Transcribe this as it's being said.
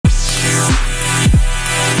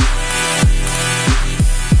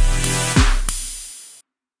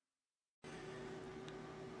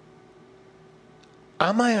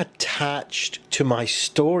am I attached to my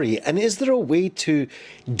story? And is there a way to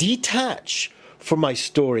detach from my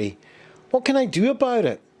story? What can I do about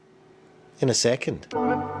it? In a second.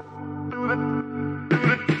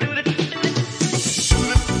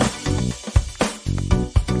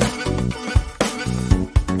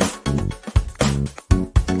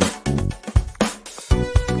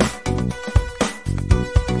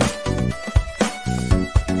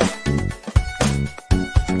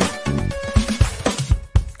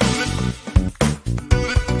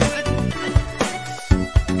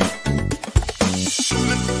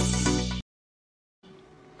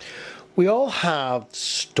 We all have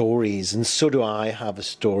stories, and so do I have a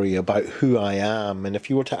story about who I am. And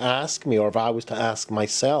if you were to ask me, or if I was to ask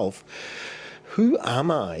myself, who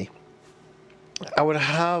am I would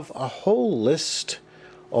have a whole list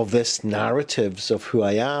of this narratives of who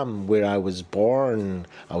I am, where I was born.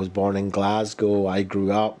 I was born in Glasgow. I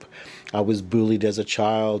grew up. I was bullied as a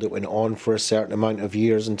child. It went on for a certain amount of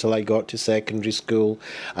years until I got to secondary school.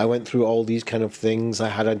 I went through all these kind of things. I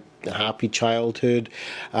had a happy childhood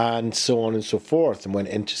and so on and so forth, and went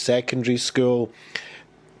into secondary school,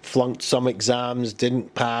 flunked some exams,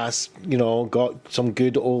 didn't pass, got some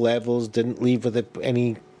good O levels, didn't leave with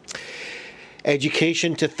any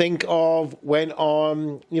education to think of, went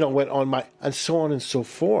on my, and so on and so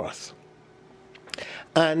forth.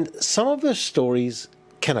 And some of the stories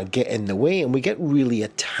kind of get in the way, and we get really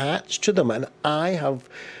attached to them. And I have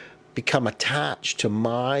become attached to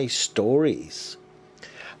my stories.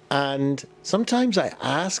 And sometimes I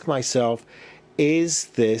ask myself, is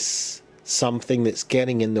this something that's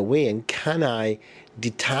getting in the way, and can I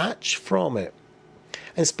detach from it?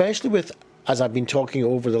 And especially with, as I've been talking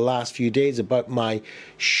over the last few days about my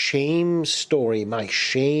shame story, my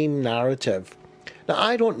shame narrative. Now,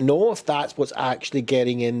 I don't know if that's what's actually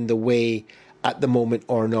getting in the way at the moment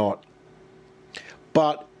or not,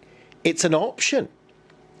 but it's an option,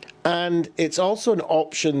 and it's also an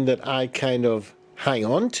option that I kind of hang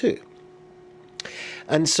on to.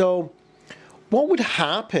 And so what would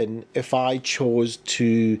happen if I chose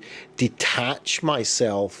to detach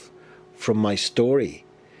myself from my story?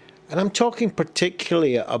 And I'm talking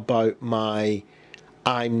particularly about my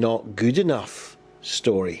I'm not good enough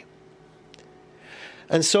story.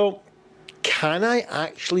 And so, can I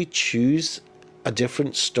actually choose a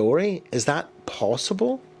different story? Is that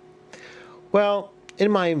possible? Well, in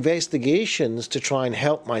my investigations to try and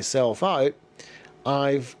help myself out,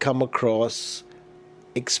 I've come across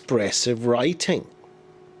expressive writing.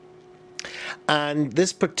 And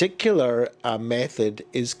this particular method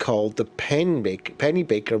is called the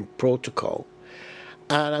Pennebaker Protocol.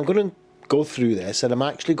 And I'm going to go through this, and I'm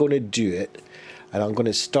actually going to do it. And I'm going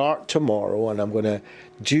to start tomorrow, and I'm going to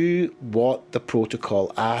do what the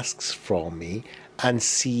protocol asks from me and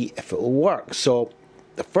see if it will work. So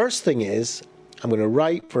the first thing is, I'm going to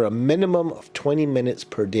write for a minimum of 20 minutes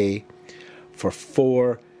per day for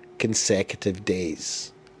 4 consecutive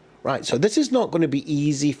days. Right, so this is not going to be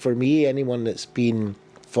easy for me. Anyone that's been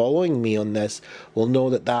following me on this will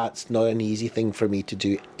know that that's not an easy thing for me to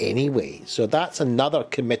do anyway. So that's another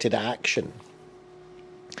committed action.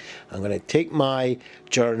 I'm going to take my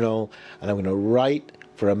journal and I'm going to write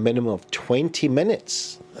for a minimum of 20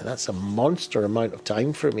 minutes. And that's a monster amount of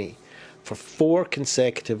time for me, for 4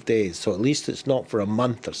 consecutive days. So at least it's not for a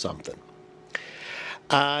month or something.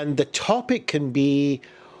 And the topic can be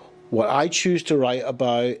what I choose to write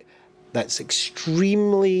about that's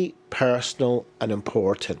extremely personal and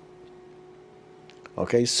important.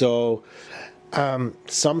 Okay, so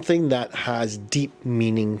something that has deep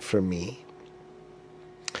meaning for me.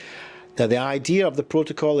 Now, the idea of the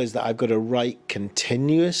protocol is that I've got to write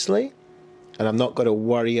continuously, and I'm not going to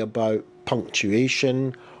worry about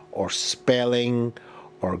punctuation or spelling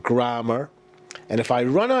or grammar. And if I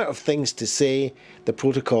run out of things to say, the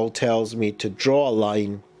protocol tells me to draw a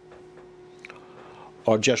line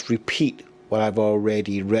or just repeat what I've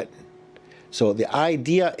already written. So the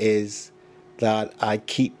idea is that I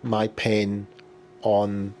keep my pen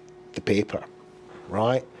on the paper,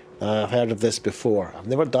 right? I've heard of this before. I've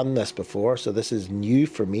never done this before, so this is new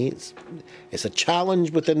for me. It's a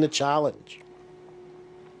challenge within the challenge.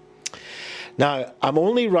 Now, I'm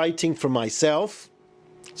only writing for myself,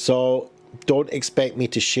 so don't expect me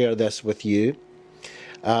to share this with you.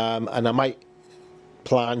 And I might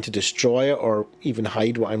plan to destroy it or even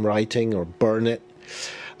hide what I'm writing or burn it.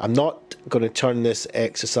 I'm not going to turn this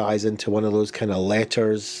exercise into one of those kind of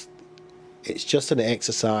letters. It's just an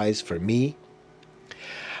exercise for me.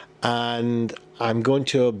 And I'm going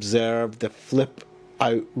to observe the flip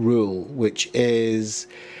out rule, which is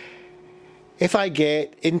if I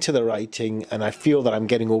get into the writing and I feel that I'm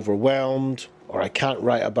getting overwhelmed or I can't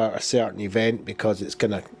write about a certain event because it's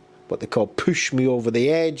going to, what they call, push me over the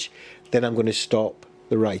edge, then I'm going to stop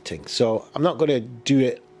the writing. So I'm not going to do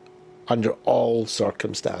it under all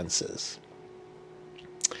circumstances.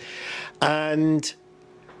 And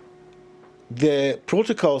the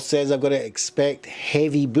protocol says I've got to expect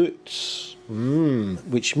heavy boots,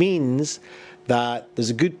 which means that there's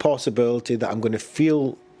a good possibility that I'm going to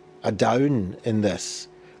feel a down in this,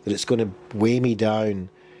 that it's going to weigh me down.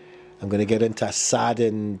 I'm going to get into a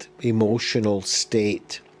saddened, emotional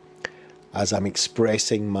state as I'm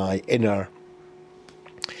expressing my inner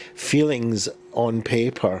feelings on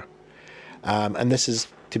paper. And this is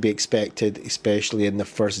to be expected, especially in the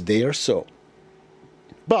first day or so.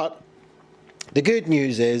 But the good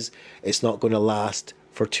news is it's not going to last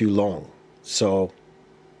for too long. So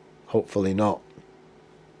hopefully not.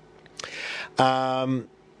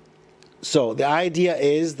 So the idea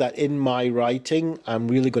is that in my writing, I'm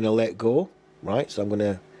really going to let go, right? So I'm going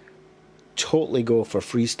to totally go for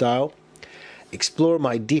freestyle, explore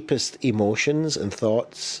my deepest emotions and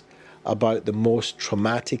thoughts about the most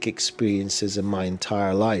traumatic experiences in my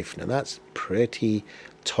entire life. Now that's pretty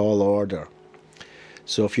tall order.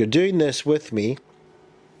 So if you're doing this with me,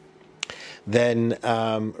 then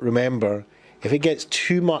remember, if it gets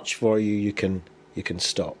too much for you, you can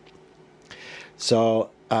stop.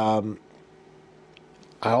 So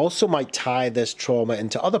I also might tie this trauma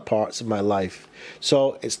into other parts of my life.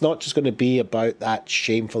 So it's not just going to be about that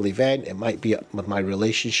shameful event. It might be with my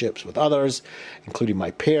relationships with others, including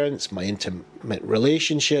my parents, my intimate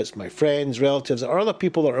relationships, my friends, relatives, or other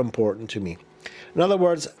people that are important to me. In other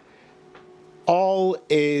words, all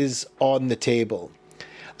is on the table.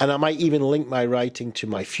 And I might even link my writing to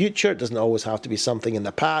my future. It doesn't always have to be something in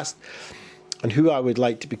the past, and who I would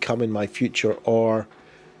like to become in my future, or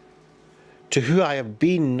to who I have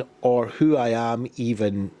been, or who I am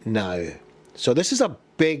even now. So this is a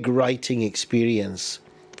big writing experience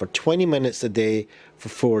for 20 minutes a day for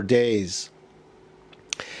 4 days.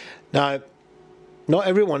 Now, not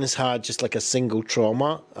everyone has had just like a single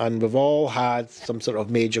trauma, and we've all had some sort of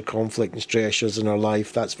major conflict and stressors in our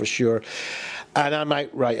life, that's for sure. And I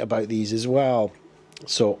might write about these as well.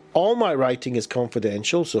 So all my writing is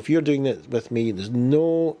confidential. So if you're doing it with me, there's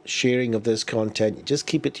no sharing of this content. You just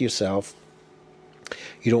keep it to yourself.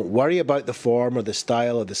 You don't worry about the form or the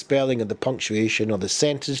style or the spelling or the punctuation or the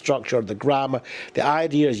sentence structure or the grammar. The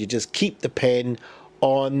idea is you just keep the pen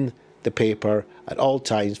on the paper at all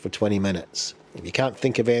times for 20 minutes. If you can't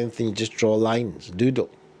think of anything, you just draw lines, doodle.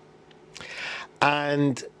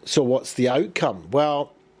 And so what's the outcome?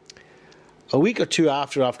 Well, a week or two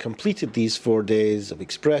after I've completed these 4 days of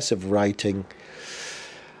expressive writing,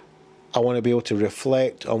 I want to be able to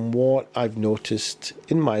reflect on what I've noticed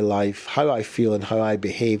in my life, how I feel and how I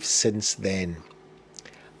behave since then.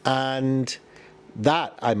 And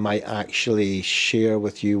that I might actually share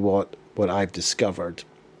with you what I've discovered.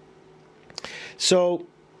 So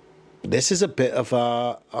this is a bit of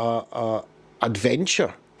a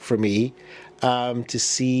adventure for me to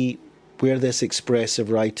see where this expressive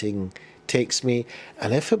writing takes me,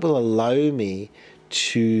 and if it will allow me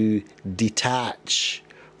to detach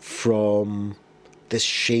from this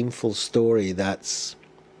shameful story that's...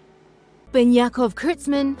 Ben Yaakov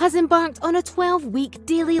Kurtzman has embarked on a 12-week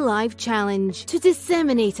daily live challenge to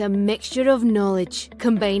disseminate a mixture of knowledge,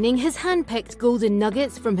 combining his hand-picked golden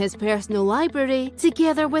nuggets from his personal library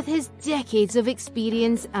together with his decades of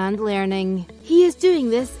experience and learning. He is doing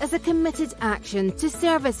this as a committed action to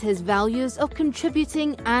service his values of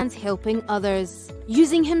contributing and helping others,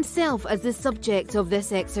 using himself as the subject of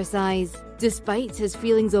this exercise, despite his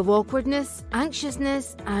feelings of awkwardness,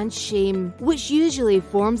 anxiousness, and shame, which usually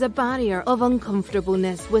forms a barrier of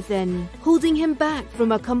uncomfortableness within, holding him back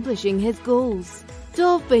from accomplishing his goals.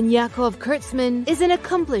 Dov Ben Yaakov Kurtzman is an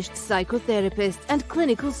accomplished psychotherapist and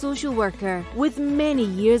clinical social worker with many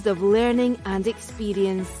years of learning and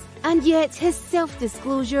experience. And yet his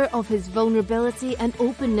self-disclosure of his vulnerability and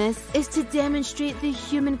openness is to demonstrate the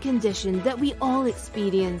human condition that we all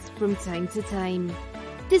experience from time to time.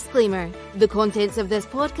 Disclaimer: the contents of this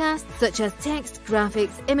podcast, such as text,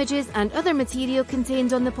 graphics, images, and other material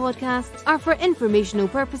contained on the podcast, are for informational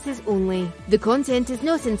purposes only. The content is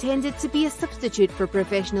not intended to be a substitute for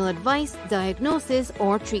professional advice, diagnosis,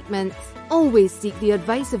 or treatment. Always seek the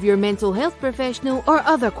advice of your mental health professional or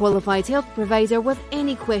other qualified health provider with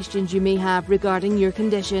any questions you may have regarding your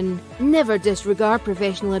condition. Never disregard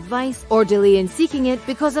professional advice or delay in seeking it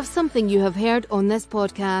because of something you have heard on this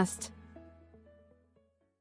podcast.